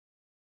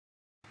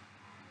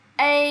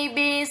A,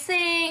 B,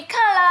 C,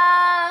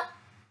 color.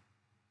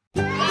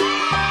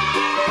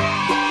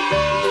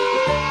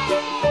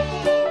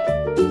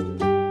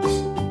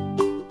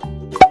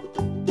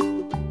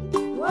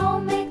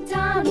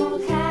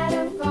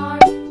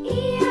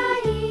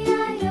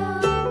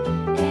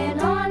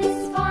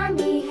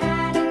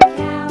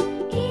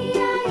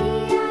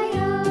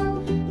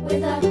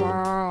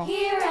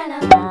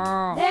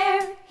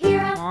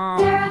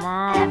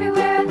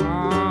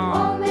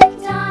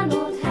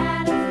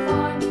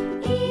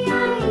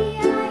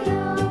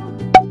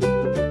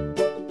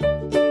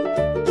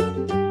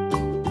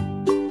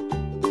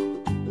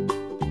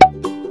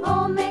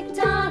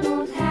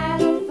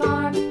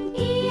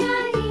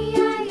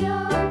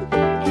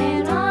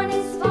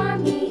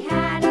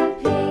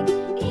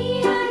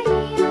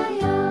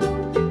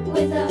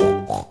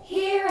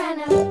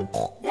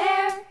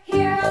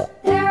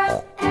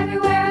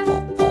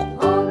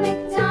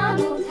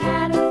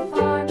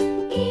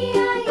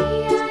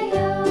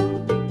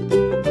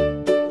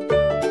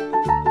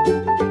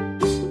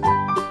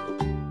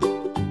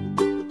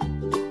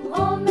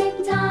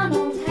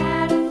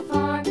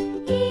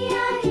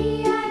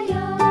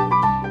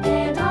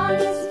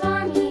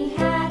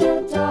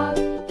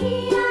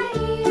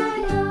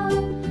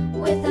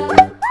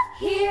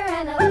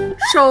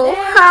 Số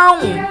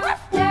 0.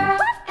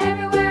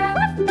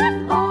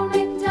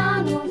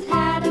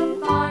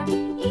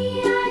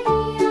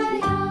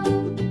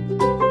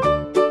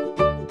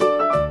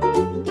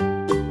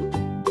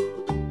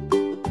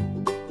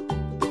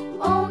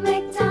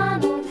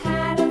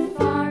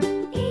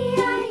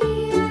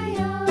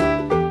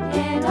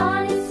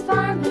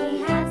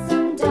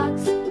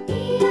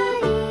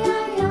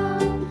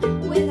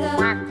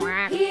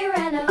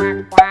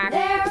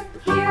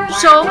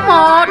 Số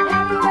 1.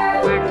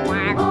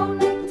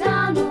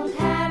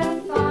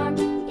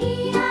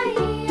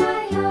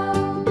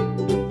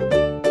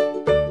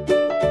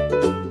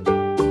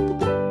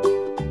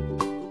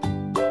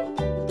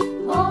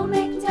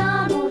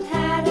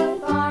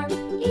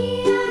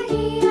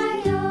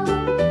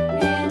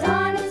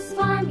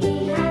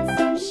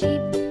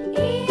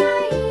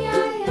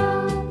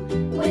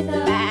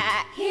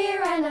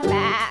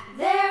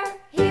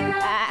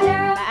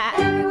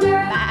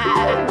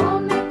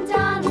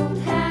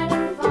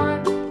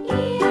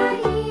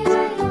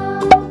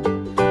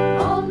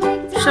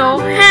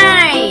 Số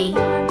 2.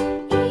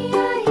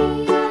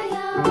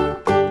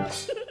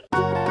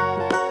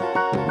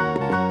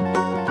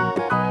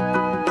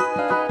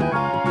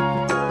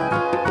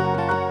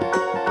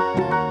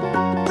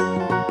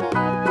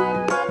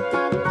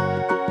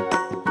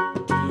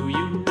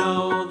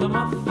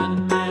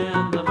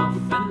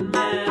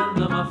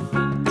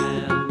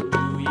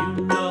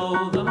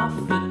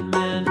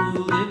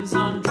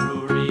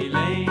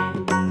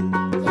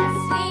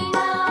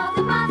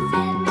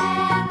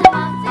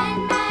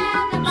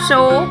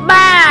 Số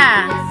 3.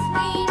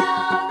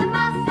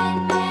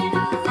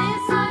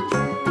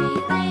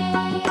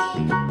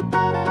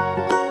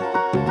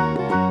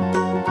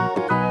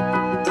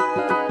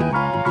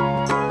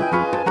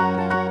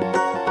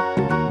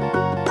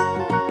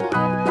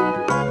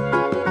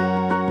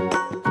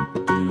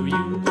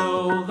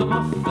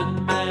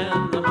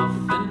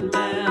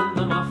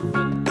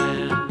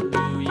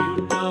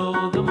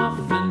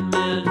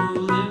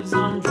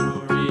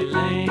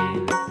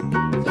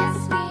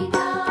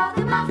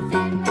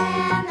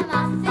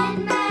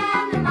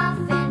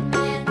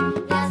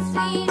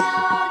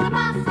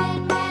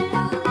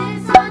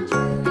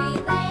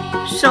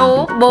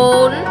 Số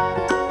 4.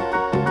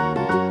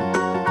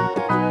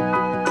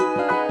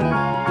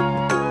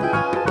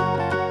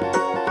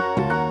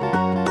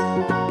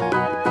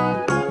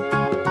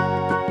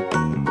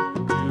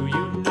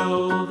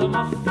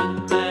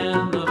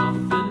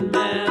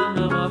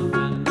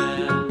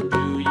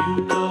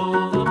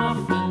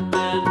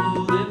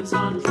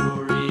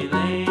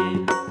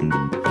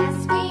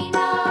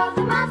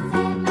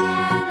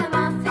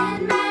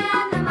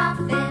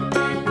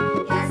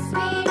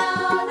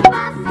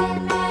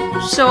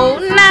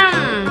 Số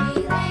 5.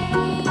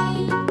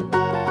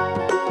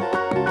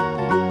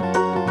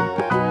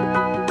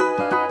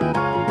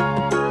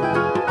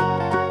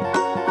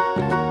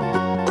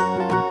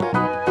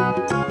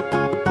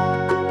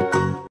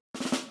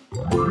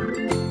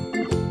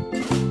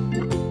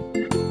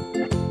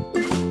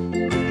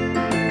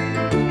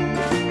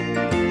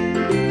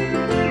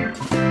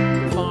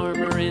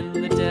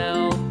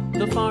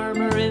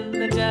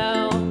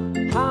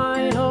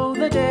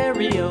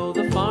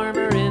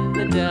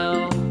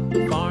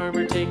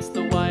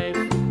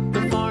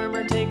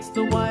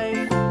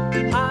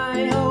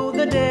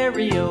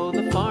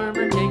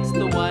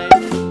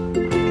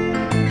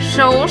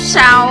 Số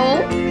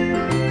 6.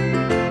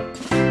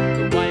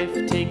 The wife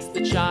takes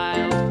the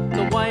child,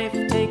 the wife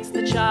takes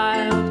the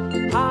child.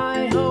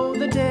 Hi ho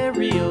the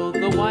dairy-o,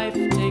 the wife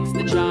takes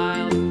the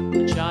child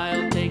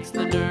takes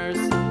the nurse,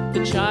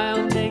 the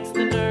child takes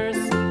the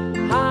nurse.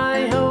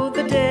 Hi ho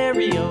the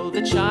dairy-o,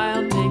 the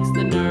child takes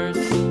the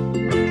nurse.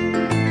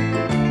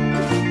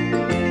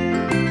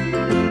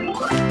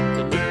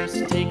 The nurse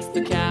takes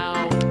the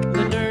cow,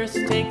 the nurse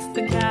takes the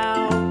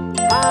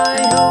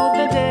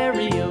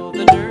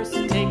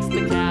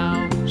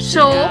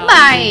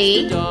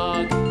 7.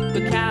 dog,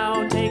 the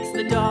cow takes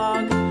the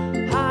dog.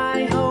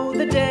 Hi ho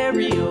the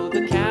dairy-o,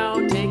 the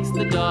cow takes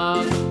the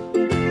dog.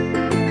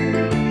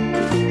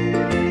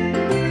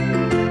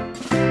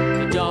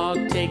 The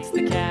dog takes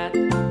the cat,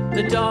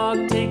 the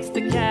dog takes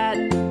the cat.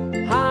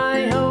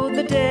 Hi ho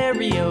the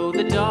dairy-o,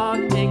 the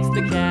dog takes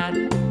the cat.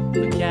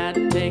 The cat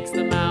takes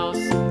the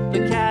mouse,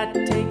 the cat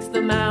takes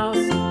the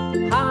mouse.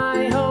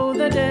 Hi ho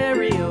the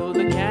dairy-o,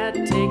 the cat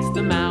takes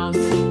the mouse.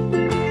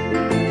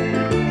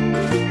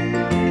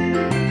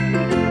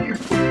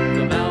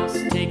 The mouse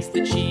takes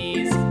the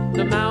cheese,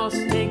 the mouse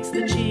takes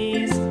the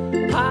cheese.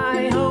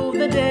 Hi ho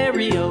the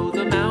dairy-o,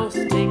 the mouse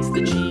takes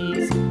the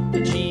cheese.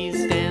 The cheese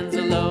stands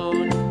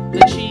alone,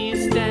 the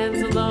cheese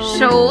stands alone.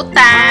 Số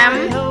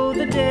Hi 8. ho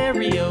the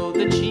dairy-o,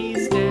 the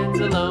cheese stands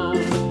alone.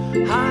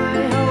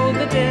 Hi ho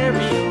the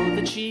dairy-o,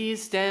 the cheese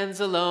stands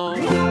alone.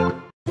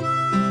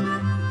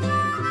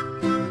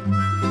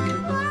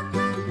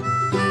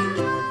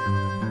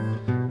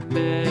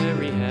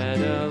 Mary had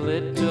a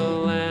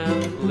little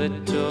lamb,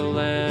 little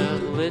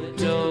lamb,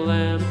 little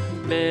lamb.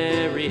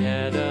 Mary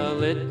had a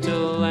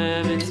little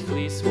lamb, its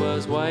fleece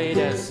was white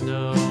as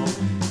snow.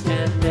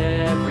 And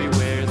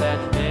everywhere that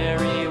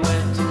Mary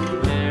went,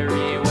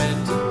 Mary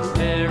went,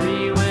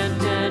 Mary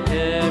went. And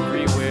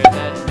everywhere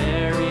that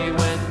Mary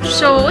went, the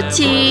Số lamb was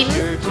 9.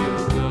 sure to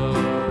go.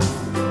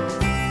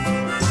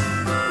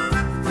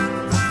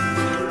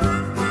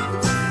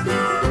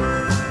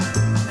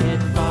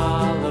 It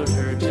followed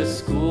her to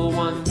school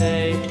one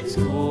day,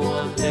 school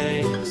one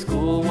day,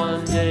 school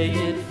one day.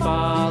 It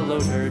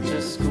followed her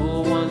to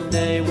school one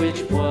day,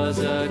 which was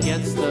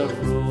against the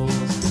rules.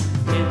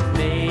 It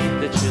made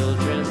the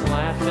children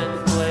laugh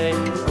and play,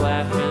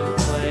 laugh and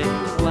play,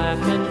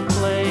 laugh and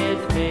play.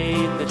 It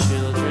made the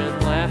children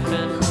laugh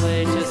and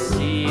play to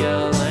see a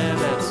lamb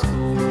at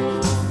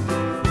school.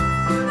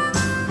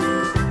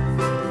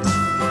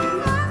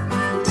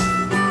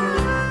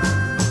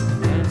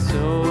 And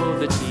so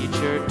the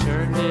teacher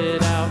turned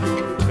it out,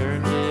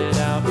 turned it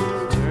out,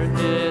 turned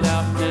it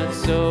out. And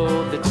so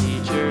the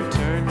teacher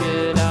turned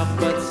it out,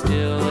 but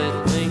still it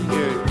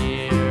lingered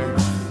near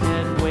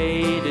and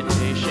waited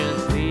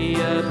patiently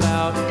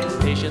about,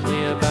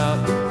 patiently about,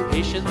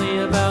 patiently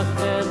about,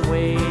 and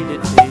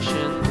waited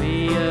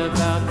patiently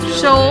about. Till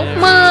Số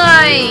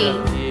Mary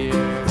 10.